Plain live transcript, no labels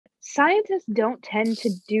scientists don't tend to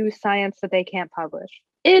do science that they can't publish.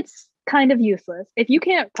 It's kind of useless. If you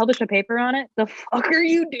can't publish a paper on it, the fuck are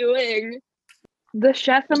you doing? The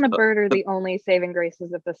chef and the bird are the only saving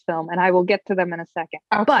graces of this film, and I will get to them in a second.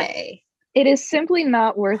 Okay. But it is simply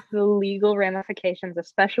not worth the legal ramifications,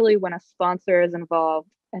 especially when a sponsor is involved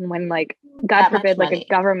and when, like, God forbid, like a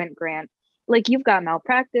government grant. Like, you've got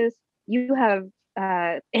malpractice, you have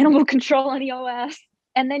animal control on your ass,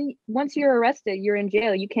 and then once you're arrested, you're in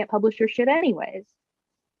jail. You can't publish your shit anyways.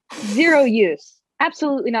 Zero use.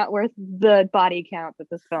 Absolutely not worth the body count that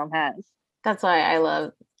this film has. That's why I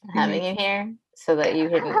love having you here, so that you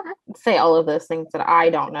can say all of those things that I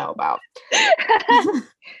don't know about.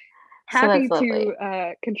 Happy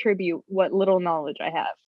to contribute what little knowledge I have.